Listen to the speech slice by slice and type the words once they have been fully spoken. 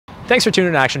Thanks for tuning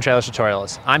in to Action Trailers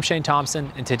Tutorials. I'm Shane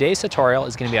Thompson, and today's tutorial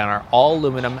is going to be on our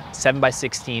all-aluminum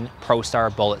 7x16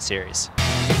 Prostarr Bullit series.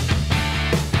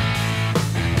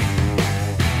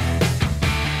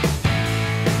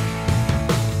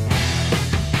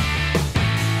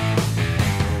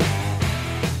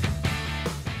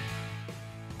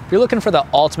 If you're looking for the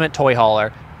ultimate toy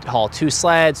hauler, to haul 2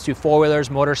 sleds, 2 4-wheelers,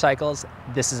 motorcycles,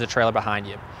 this is the trailer behind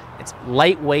you. It's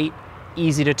lightweight,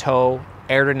 easy to tow,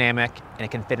 aerodynamic, and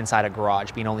it can fit inside a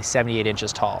garage, being only 78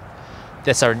 inches tall.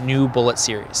 That's our new Bullit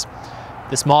series.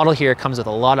 This model here comes with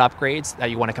a lot of upgrades that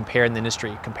you want to compare in the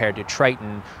industry compared to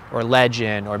Triton or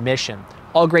Legend or Mission.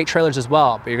 All great trailers as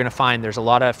well, but you're going to find there's a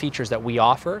lot of features that we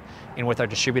offer, and with our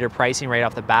distributor pricing right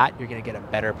off the bat, you're going to get a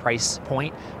better price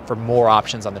point for more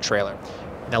options on the trailer.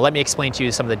 Now let me explain to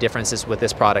you some of the differences with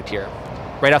this product here.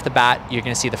 Right off the bat, you're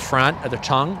going to see the front of the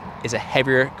tongue is a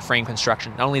heavier frame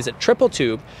construction. Not only is it triple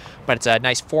tube, but it's a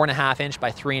nice 4.5 inch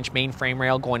by 3 inch main frame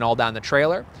rail going all down the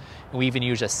trailer. And we even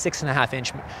use a 6.5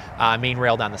 inch main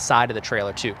rail down the side of the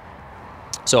trailer too.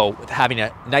 So having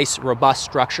a nice robust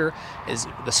structure is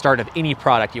the start of any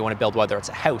product you want to build, whether it's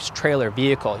a house, trailer,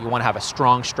 vehicle. You want to have a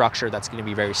strong structure that's going to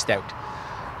be very stout.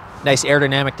 Nice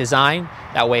aerodynamic design.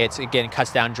 That way it's, again,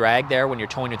 cuts down drag there when you're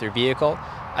towing with your vehicle.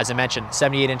 As I mentioned,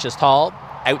 78 inches tall.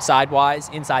 Outside wise,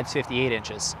 inside's 58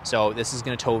 inches. So this is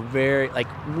going to tow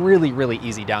really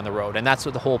easy down the road. And that's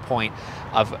what the whole point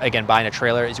of, again, buying a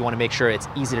trailer is. You want to make sure it's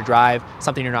easy to drive,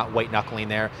 something you're not white knuckling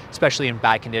there, especially in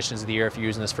bad conditions of the year if you're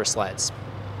using this for sleds.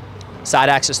 Side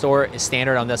access door is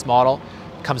standard on this model.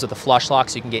 It comes with a flush lock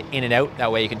so you can get in and out.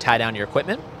 That way you can tie down your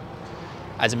equipment.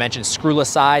 As I mentioned, screwless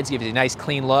sides give you a nice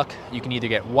clean look. You can either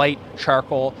get white,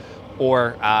 charcoal,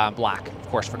 or black, of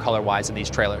course, for color-wise in these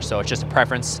trailers. So it's just a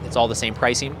preference. It's all the same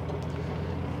pricing.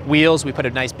 Wheels, we put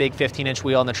a nice big 15-inch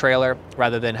wheel on the trailer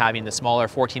rather than having the smaller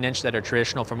 14-inch that are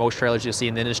traditional for most trailers you'll see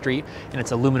in the industry, and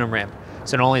it's aluminum rim.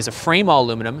 So not only is the frame all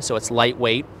aluminum, so it's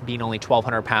lightweight, being only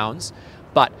 1,200 pounds,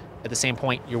 but at the same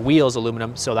point, your wheel's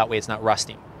aluminum, so that way it's not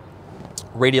rusting.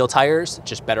 Radial tires,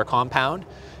 just better compound,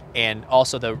 and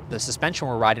also the suspension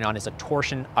we're riding on is a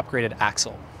torsion upgraded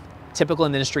axle. Typical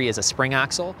in the industry is a spring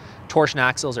axle. Torsion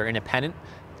axles are independent,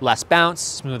 less bounce,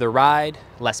 smoother ride,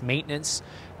 less maintenance.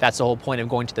 That's the whole point of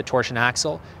going to the torsion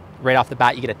axle. Right off the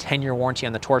bat, you get a 10-year warranty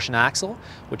on the torsion axle,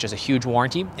 which is a huge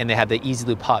warranty, and they have the easy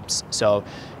loop hubs. So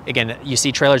again, you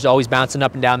see trailers always bouncing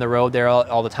up and down the road there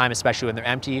all the time, especially when they're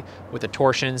empty. With the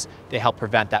torsions, they help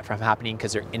prevent that from happening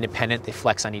because they're independent, they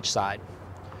flex on each side.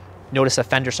 Notice the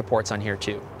fender supports on here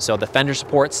too. So the fender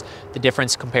supports, the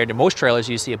difference compared to most trailers,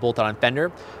 you see a bolted on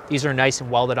fender. These are nice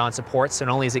and welded on supports. So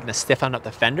not only is it going to stiffen up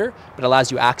the fender, but it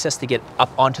allows you access to get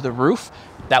up onto the roof.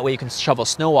 That way you can shovel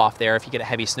snow off there if you get a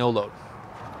heavy snow load.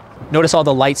 Notice all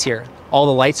the lights here. All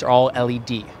the lights are all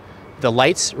LED. The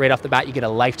lights, right off the bat, you get a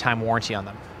lifetime warranty on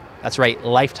them. That's right,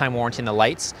 lifetime warranty on the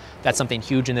lights. That's something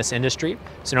huge in this industry.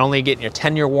 So not only are you getting your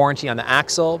 10-year warranty on the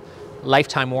axle,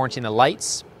 lifetime warranty on the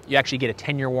lights, you actually get a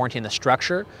 10-year warranty in the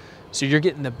structure. So you're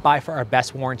getting the by far our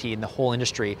best warranty in the whole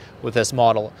industry with this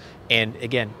model. And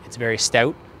again, it's very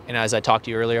stout. And as I talked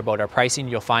to you earlier about our pricing,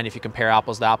 you'll find if you compare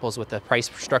apples to apples with the price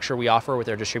structure we offer with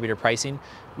our distributor pricing,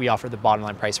 we offer the bottom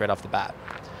line price right off the bat.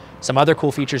 Some other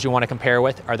cool features you want to compare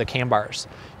with are the cam bars.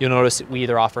 You'll notice we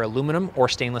either offer aluminum or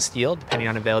stainless steel, depending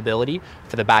on availability,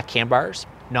 for the back cam bars,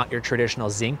 not your traditional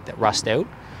zinc that rust out.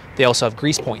 They also have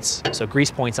grease points, so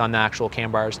grease points on the actual cam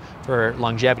bars for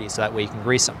longevity, so that way you can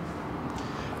grease them.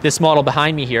 This model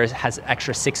behind me here has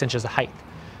extra 6 inches of height.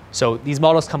 So these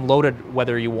models come loaded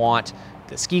whether you want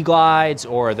the ski glides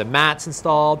or the mats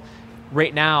installed.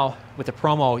 Right now, with the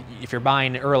promo, if you're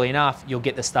buying early enough, you'll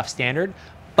get this stuff standard,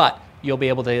 but you'll be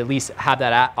able to at least have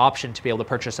that option to be able to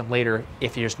purchase them later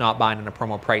if you're just not buying on a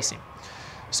promo pricing.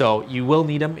 So you will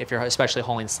need them if you're especially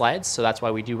hauling sleds. So that's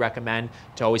why we do recommend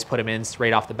to always put them in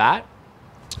right off the bat.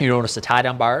 You notice the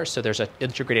tie-down bars. So there's an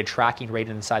integrated tracking right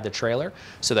inside the trailer.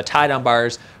 So the tie-down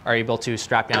bars are able to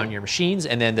strap down your machines,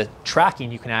 and then the tracking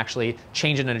you can actually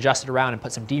change it and adjust it around and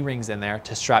put some D-rings in there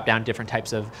to strap down different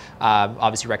types of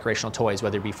obviously recreational toys,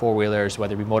 whether it be 4-wheelers,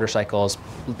 whether it be motorcycles.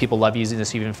 People love using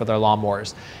this even for their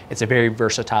lawnmowers. It's a very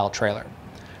versatile trailer.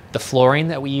 The flooring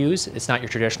that we use, it's not your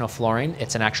traditional flooring,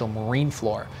 it's an actual marine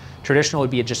floor. Traditional would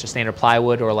be just a standard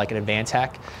plywood or like an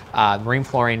Advantech. Marine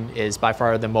flooring is by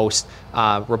far the most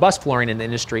robust flooring in the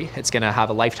industry. It's gonna have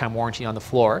a lifetime warranty on the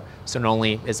floor. So not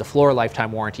only is the floor a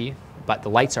lifetime warranty, but the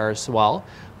lights are as well.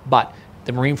 But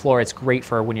the marine floor, it's great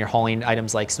for when you're hauling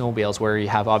items like snowmobiles, where you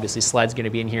have obviously sleds gonna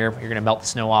be in here, you're gonna melt the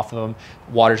snow off of them,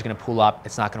 water's gonna pool up,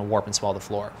 it's not gonna warp and swell the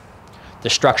floor. The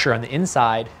structure on the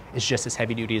inside is just as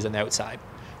heavy duty as on the outside.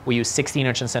 We use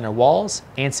 16-inch in center walls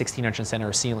and 16-inch in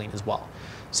center ceiling as well.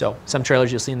 So some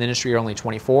trailers you'll see in the industry are only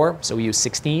 24, so we use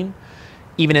 16.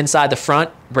 Even inside the front,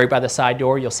 right by the side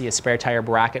door, you'll see a spare tire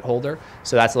bracket holder.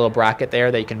 So that's a little bracket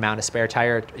there that you can mount a spare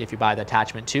tire if you buy the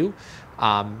attachment too.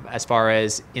 As far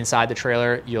as inside the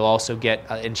trailer, you'll also get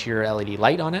an interior LED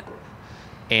light on it.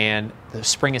 And the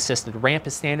spring assisted ramp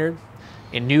is standard.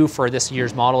 And new for this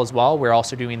year's model as well, we're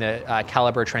also doing the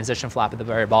caliber transition flap at the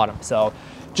very bottom. So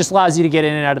just allows you to get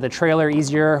in and out of the trailer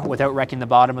easier without wrecking the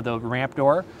bottom of the ramp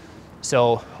door.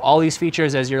 So all these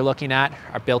features, as you're looking at,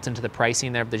 are built into the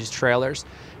pricing there of these trailers.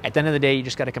 At the end of the day, you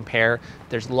just got to compare.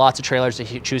 There's lots of trailers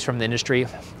to choose from in the industry.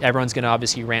 Everyone's going to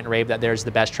obviously rant and rave that there's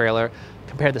the best trailer.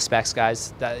 Compare the specs,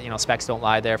 guys. That, specs don't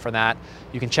lie there for that.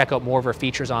 You can check out more of our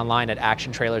features online at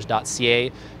actiontrailers.ca.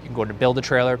 You can go to build a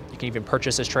trailer. You can even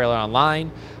purchase this trailer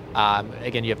online.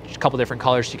 Again, you have a couple different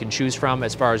colors you can choose from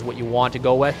as far as what you want to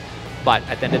go with. But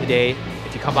at the end of the day,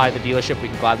 if you come by the dealership, we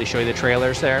can gladly show you the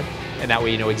trailers there. And that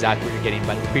way you know exactly what you're getting.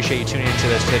 But appreciate you tuning into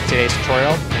today's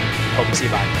tutorial. Hope to see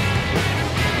you. Bye.